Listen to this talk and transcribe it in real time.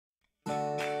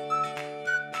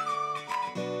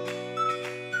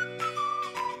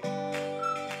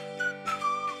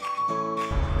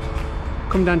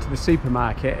come down to the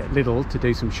supermarket at Lidl to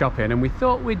do some shopping, and we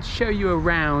thought we'd show you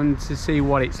around to see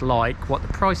what it's like, what the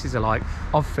prices are like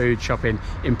of food shopping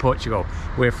in Portugal.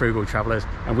 We're Frugal Travellers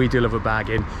and we do love a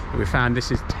bargain, and we found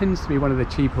this tends to be one of the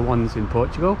cheaper ones in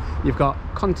Portugal. You've got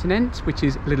Continente, which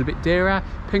is a little bit dearer,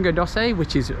 Pingo Doce,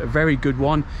 which is a very good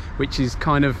one, which is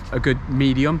kind of a good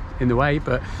medium in the way,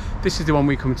 but this is the one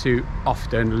we come to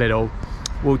often, Lidl.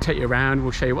 We'll take you around,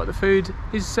 we'll show you what the food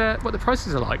is, what the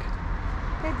prices are like.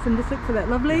 And just look for that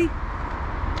lovely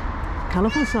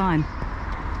colourful sign.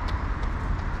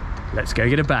 Let's go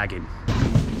get a bargain.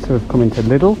 So we've come into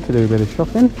Lidl to do a bit of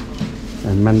shopping,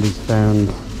 and Mandy's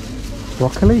found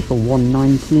broccoli for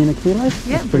 $1.90 a kilo.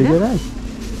 That's pretty good, eh?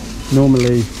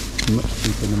 Normally much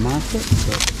cheaper in the market,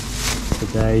 but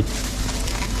today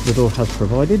Lidl has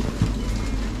provided.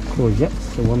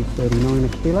 Courgettes for $1.39 a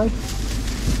kilo.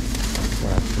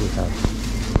 What else do we have?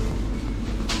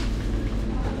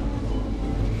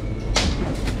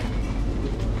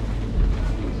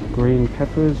 Green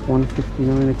peppers,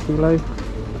 $1.59 a kilo.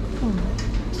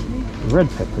 Red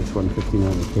peppers,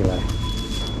 $1.59 a kilo.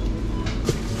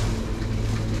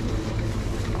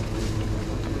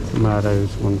 Tomatoes,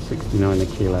 $1.69 a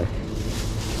kilo.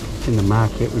 In the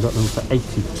market, we got them for 80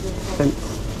 cents.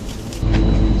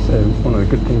 So one of the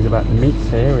good things about the meats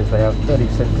here is they have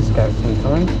 30% discount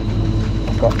sometimes.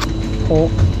 I've got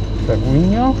pork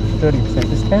Ferguinho, 30%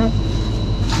 discount,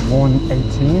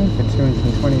 $1.18 for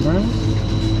 220 grams.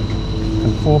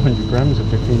 And 400 grams of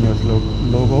Pequeños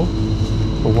Lobo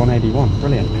for $1.81.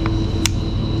 Brilliant.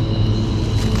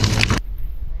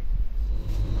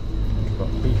 We've got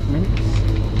beef mince,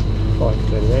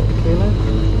 $5.38 a kilo.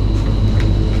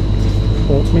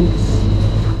 Pork mince,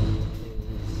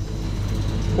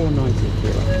 $4.90 a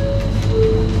kilo.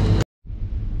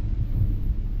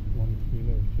 1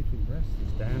 kilo of chicken breast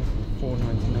is down from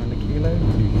 $4.99 a kilo to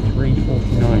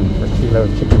 $3.49 for a kilo of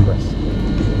chicken breast.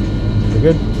 Pretty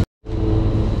good.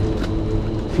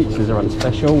 Pizzas are on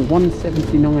special,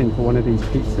 $1.79 for one of these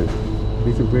pizzas.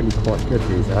 These are really quite good,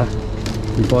 these are.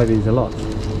 We buy these a lot,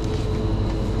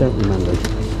 don't we, Mandy?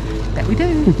 That we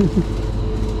do.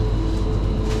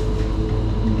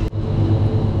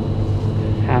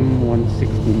 Ham,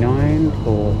 $1.69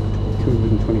 for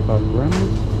 225 grams.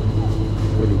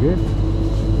 Really good.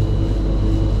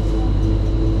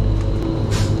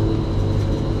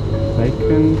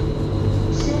 Bacon,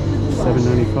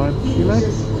 $7.95 a kilo.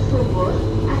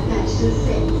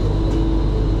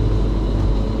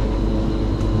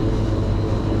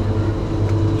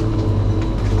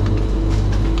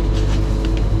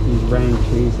 These round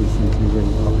cheeses seem to be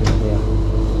really popular here.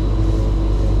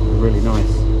 They're really nice.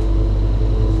 It's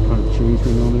the kind of cheese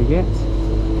we normally get.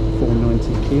 $4.90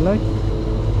 a kilo.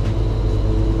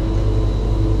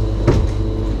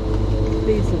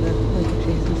 These are the local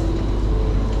cheeses.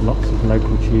 Lots of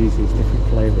local cheeses, different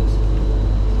flavours.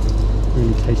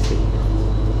 Really tasty.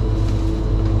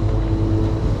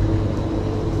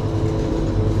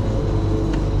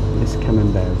 This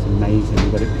camembert is amazing,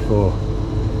 we got it before.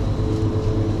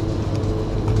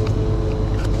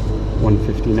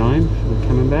 $1.59 for the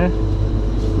camembert.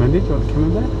 Mandy, do you want the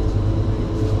camembert?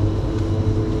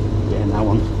 Yeah, that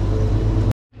one.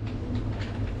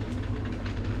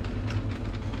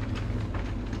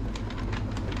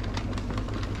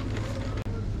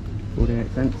 48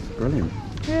 cents, brilliant.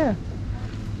 Yeah.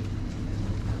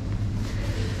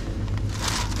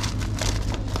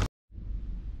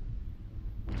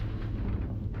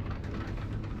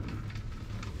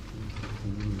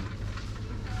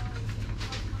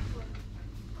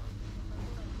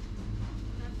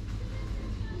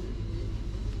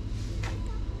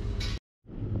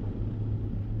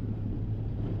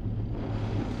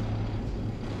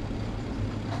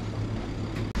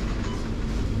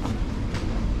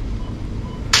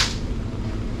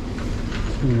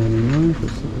 $2.99 for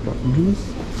super got minis.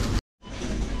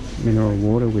 Mineral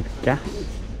water with gas,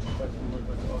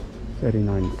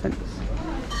 39 cents.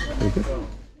 Pretty good.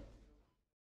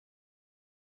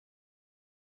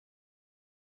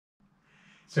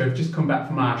 So we've just come back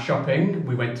from our shopping.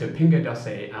 We went to Pingo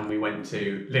Doce and we went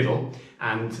to Lidl,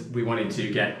 and we wanted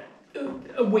to get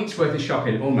a week's worth of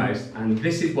shopping almost, and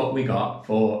this is what we got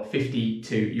for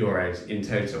 €52 in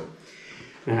total.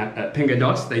 At Pingo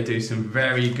Doce they do some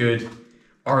very good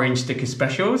orange sticker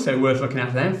specials, so worth looking out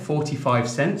for them. 45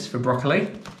 cents for broccoli,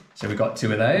 so we got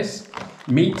 2 of those.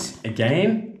 Meat,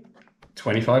 again,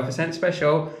 25%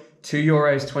 special,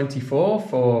 €2.24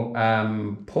 for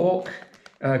pork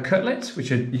cutlets,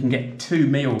 which you can get 2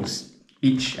 meals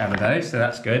each out of those, so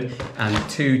that's good. And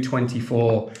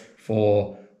 $2.24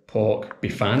 for pork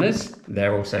bifanas,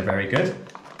 they're also very good.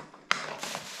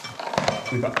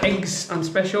 We've got eggs on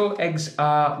special. Eggs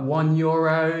are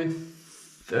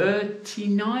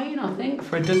 €1.39, I think,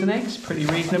 for a dozen eggs. Pretty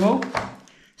reasonable.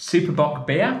 Superbock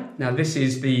beer. Now this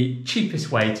is the cheapest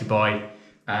way to buy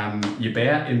your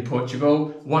beer in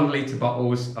Portugal. 1 litre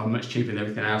bottles are much cheaper than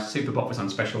everything else. Superbock was on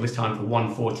special this time for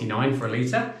 $1.49 for a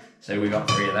litre. So we got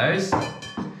 3 of those.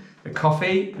 The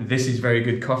coffee. This is very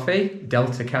good coffee.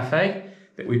 Delta Cafe.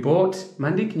 That we bought.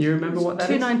 Mandy, can you remember what that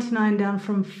is? $2.99 down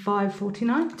from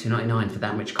 $5.49. $2.99 for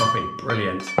that much coffee.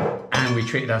 Brilliant. And we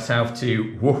treated ourselves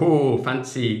to whoa,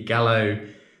 fancy Gallo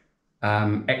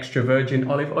extra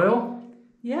virgin olive oil.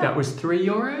 Yeah. That was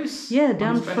 €3. Yeah,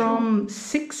 down from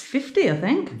 $6.50, I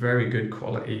think. Very good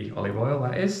quality olive oil,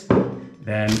 that is.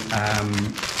 Then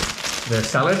the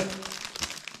salad,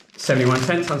 71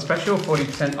 cents on special,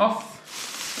 40% off.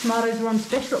 Tomatoes are on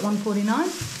special at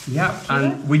 $1.49. Yeah,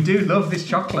 and we do love this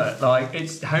chocolate. Like,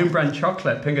 it's home brand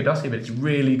chocolate, Pinga Doce, but it's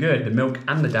really good. The milk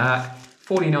and the dark,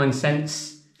 49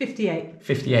 cents.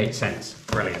 58 cents.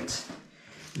 Brilliant.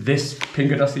 This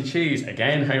Pinga Doce cheese,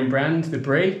 again, home brand, the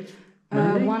brie.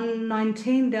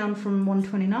 $1.19 down from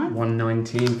 $1.29.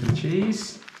 $1.19 for the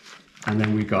cheese. And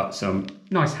then we got some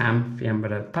nice ham, fiambre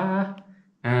de pa,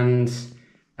 and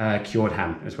cured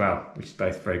ham as well, which is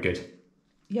both very good.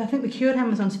 Yeah, I think the cured ham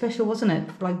was on special, wasn't it?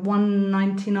 Like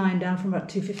 $1.99 down from about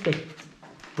 $2.50.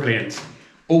 Brilliant.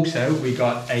 Also, we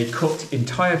got a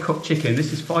entire cooked chicken.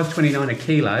 This is $5.29 a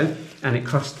kilo, and it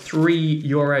costs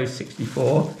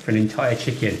 €3.64 for an entire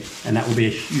chicken. And that will be a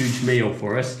huge meal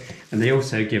for us. And they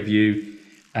also give you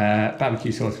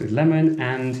barbecue sauce with lemon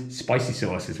and spicy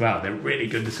sauce as well. They're really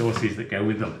good, the sauces that go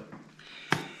with them.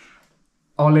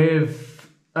 Olive...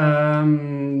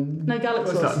 no, garlic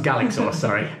sauce. Garlic sauce,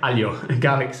 sorry. Aglio.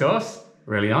 Garlic sauce.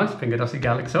 Really nice. Pinga Doce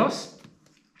garlic sauce.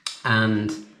 And...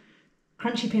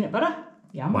 crunchy peanut butter.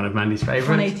 Yum. One of Mandy's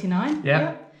favourites. $1.89.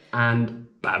 Yeah. And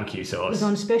barbecue sauce. It was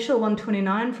on special,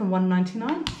 $1.29 from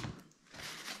 $1.99.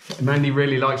 Mandy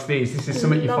really likes these. This is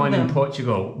something you find in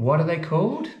Portugal. What are they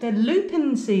called? They're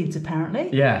lupin seeds, apparently.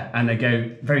 Yeah, and they go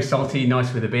very salty,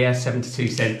 nice with a beer, 72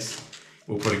 cents.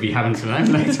 We'll probably be having some of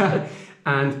them later.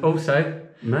 And also...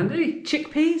 Mandy?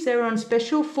 Chickpeas, they were on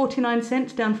special, 49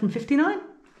 cents down from 59.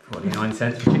 49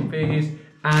 cents for chickpeas.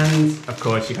 And of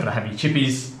course, you've got to have your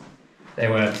chippies. They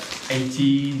were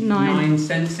 89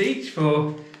 cents each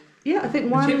for... Yeah, I think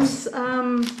one's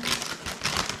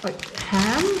like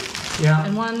ham. Yeah.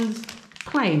 And one's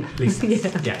plain.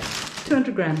 Yeah.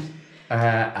 200 grams.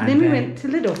 And then we went to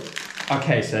Lidl.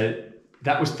 Okay, so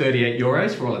that was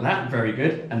 €38 for all of that. Very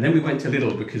good. And then we went to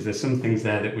Lidl because there's some things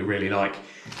there that we really like.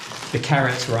 The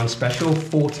carrots were on special,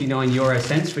 49 euro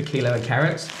cents for a kilo of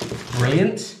carrots.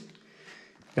 Brilliant.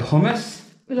 The hummus.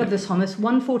 We love this hummus,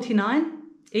 $1.49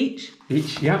 each.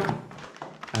 Each, yeah.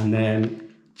 And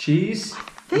then cheese.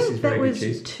 I think that was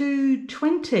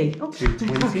 $2.20. Oh,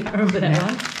 $2.20. I remember that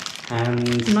one.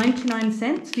 And 99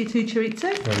 cents for your 2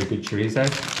 chorizo. Very good chorizo.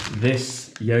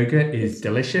 This yogurt is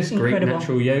delicious. Incredible. Great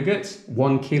natural yogurt.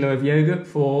 1 kilo of yogurt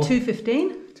for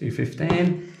 $2.15.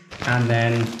 $2.15. And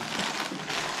then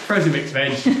frozen mixed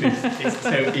veg. It's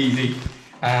so easy.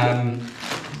 $1.49.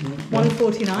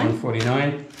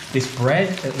 $1.49. This bread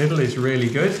at Lidl is really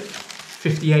good.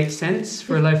 58 cents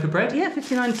for a loaf of bread. Yeah,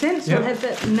 59 cents. Yep. We'll have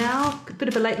that now. A bit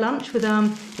of a late lunch with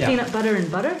peanut butter and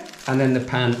butter. And then the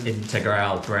pan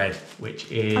integral bread,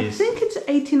 which is... I think it's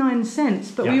 89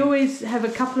 cents, but we always have a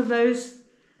couple of those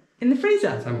in the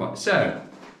freezer. So,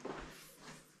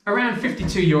 around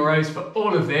 52 euros for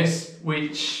all of this,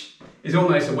 which is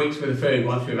almost a week's worth of food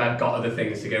once we've got other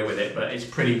things to go with it, but it's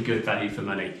pretty good value for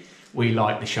money. We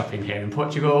like the shopping here in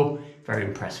Portugal. Very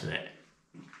impressed with it.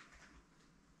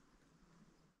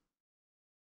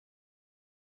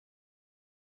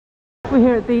 We're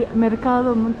here at the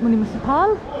Mercado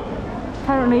Municipal,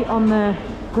 currently on the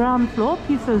ground floor,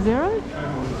 Piso 0.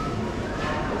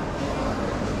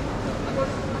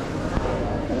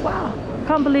 Wow,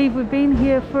 can't believe we've been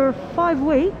here for 5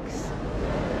 weeks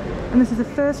and this is the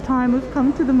first time we've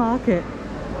come to the market.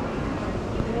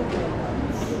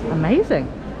 Amazing.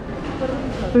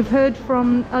 We've heard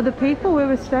from other people where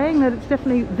we're staying that it's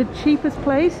definitely the cheapest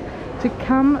place to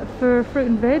come for fruit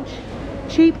and veg.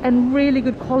 Cheap and really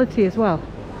good quality as well.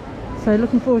 So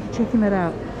looking forward to checking that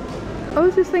out. I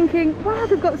was just thinking, wow,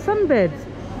 they've got sunbeds.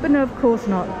 But no, of course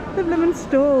not. They've lemon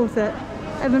stalls that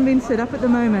haven't been set up at the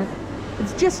moment.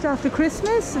 It's just after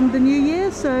Christmas and the New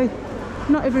Year, so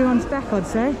not everyone's back, I'd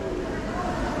say.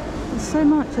 There's so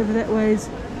much over that ways.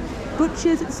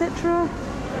 Butchers, etc.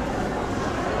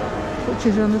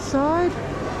 Butchers on the side.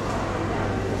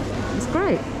 It's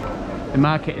great. The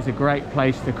market is a great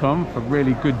place to come for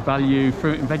really good value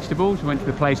fruit and vegetables. We went to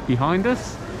the place behind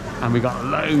us And we got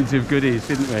loads of goodies,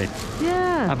 didn't we?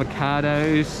 Yeah.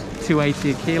 Avocados,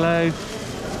 $2.80 a kilo.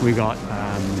 We got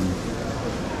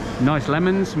nice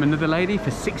lemons from another lady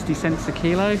for 60 cents a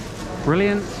kilo.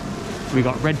 Brilliant. We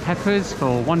got red peppers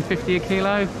for $1.50 a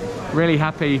kilo. Really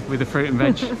happy with the fruit and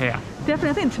veg here. Definitely.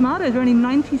 I think tomatoes are only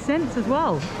 90 cents as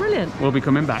well. Brilliant. We'll be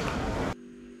coming back.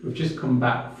 We've just come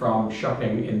back from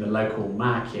shopping in the local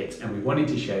market and we wanted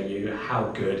to show you how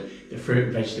good the fruit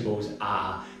and vegetables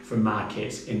are from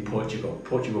markets in Portugal.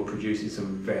 Portugal produces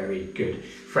some very good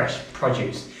fresh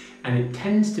produce and it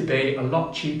tends to be a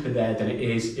lot cheaper there than it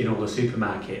is in all the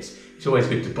supermarkets. It's always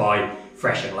good to buy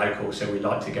fresh and local, so we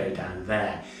like to go down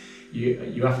there.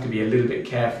 You have to be a little bit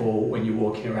careful when you're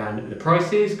walking around the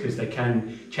prices because they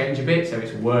can change a bit, so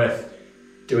it's worth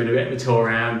doing a bit of a tour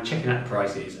around, checking out the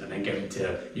prices and then going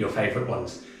to your favourite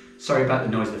ones. Sorry about the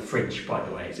noise of the fridge, by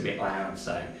the way, it's a bit loud,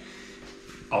 so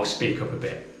I'll speak up a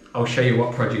bit. I'll show you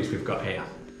what produce we've got here.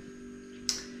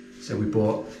 So we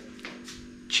bought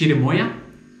chirimoya,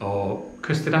 or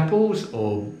custard apples,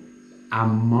 or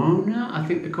amona, I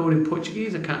think they're called in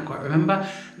Portuguese, I can't quite remember.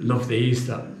 Love these,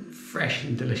 they're fresh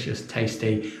and delicious,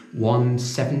 tasty.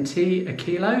 $1.70 a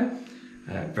kilo,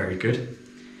 very good.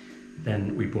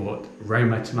 Then we bought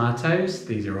Roma tomatoes,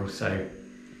 these are also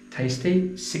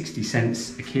tasty, 60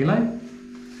 cents a kilo.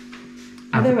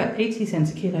 Oh, they're about 80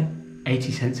 cents a kilo.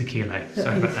 80 cents a kilo,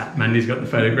 sorry about that. Mandy's got the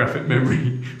photographic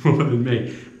memory more than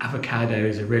me.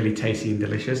 Avocados are really tasty and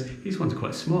delicious. These ones are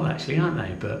quite small actually, aren't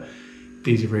they? But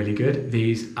these are really good.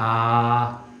 These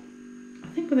are... I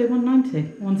think were they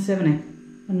 190, 170,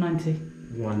 190.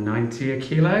 190 a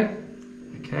kilo,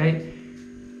 okay.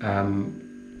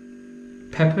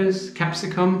 Peppers,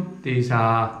 capsicum, these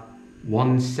are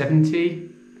 170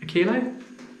 a kilo.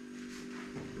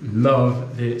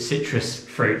 Love the citrus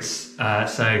fruits,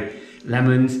 so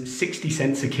lemons, 60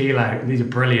 cents a kilo, and these are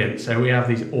brilliant. So we have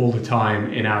these all the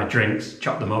time in our drinks,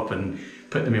 chop them up and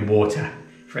put them in water.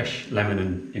 Fresh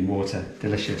lemon in water,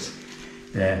 delicious.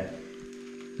 The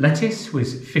lettuce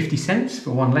was 50 cents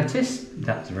for one lettuce,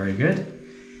 that's very good.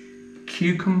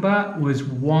 Cucumber was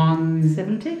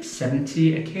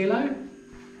 170 a kilo,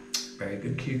 very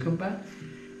good cucumber.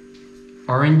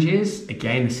 Oranges,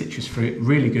 again the citrus fruit,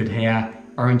 really good here.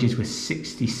 Oranges were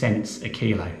 60 cents a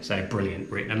kilo, so brilliant.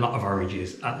 We're eating a lot of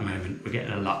oranges at the moment. We're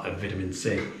getting a lot of vitamin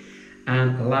C.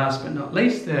 And last but not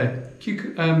least, the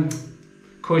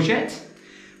courgette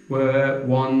were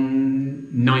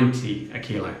 190 a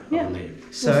kilo, I believe.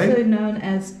 So, also known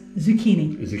as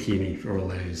zucchini. Zucchini for all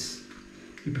those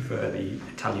who prefer the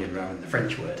Italian rather than the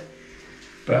French word.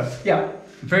 But yeah,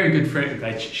 very good fruit and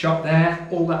veg shop there.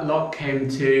 All that lot came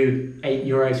to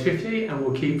 €8.50 and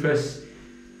will keep us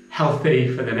healthy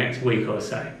for the next week or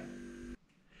so.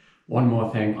 One more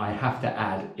thing I have to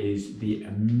add is the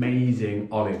amazing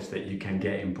olives that you can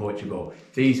get in Portugal.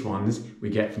 These ones we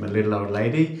get from a little old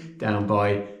lady down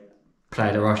by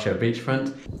Praia da Rocha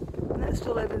beachfront. And that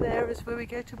stall over there is where we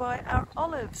go to buy our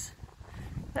olives.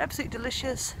 They're absolutely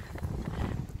delicious.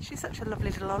 She's such a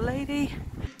lovely little old lady.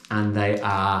 And they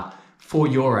are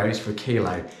 €4 for a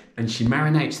kilo. And she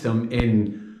marinates them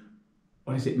in,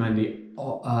 what is it, Mandy?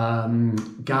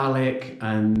 Garlic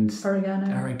and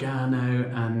oregano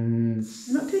and...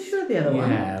 I'm not too sure of the other one.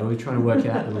 Yeah, we're trying to work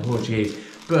it out in the Portuguese.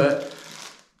 But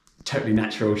totally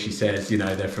natural, she says, you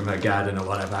know, they're from her garden or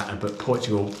whatever. But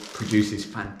Portugal produces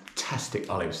fantastic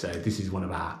olives, so this is one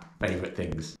of our favourite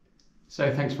things.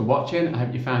 So thanks for watching. I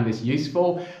hope you found this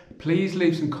useful. Please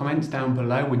leave some comments down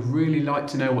below. We'd really like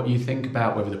to know what you think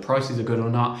about whether the prices are good or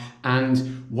not,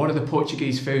 and what are the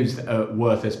Portuguese foods that are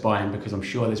worth us buying, because I'm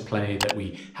sure there's plenty that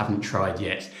we haven't tried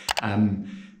yet.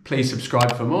 Please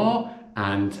subscribe for more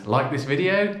and like this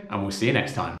video, and we'll see you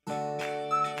next time.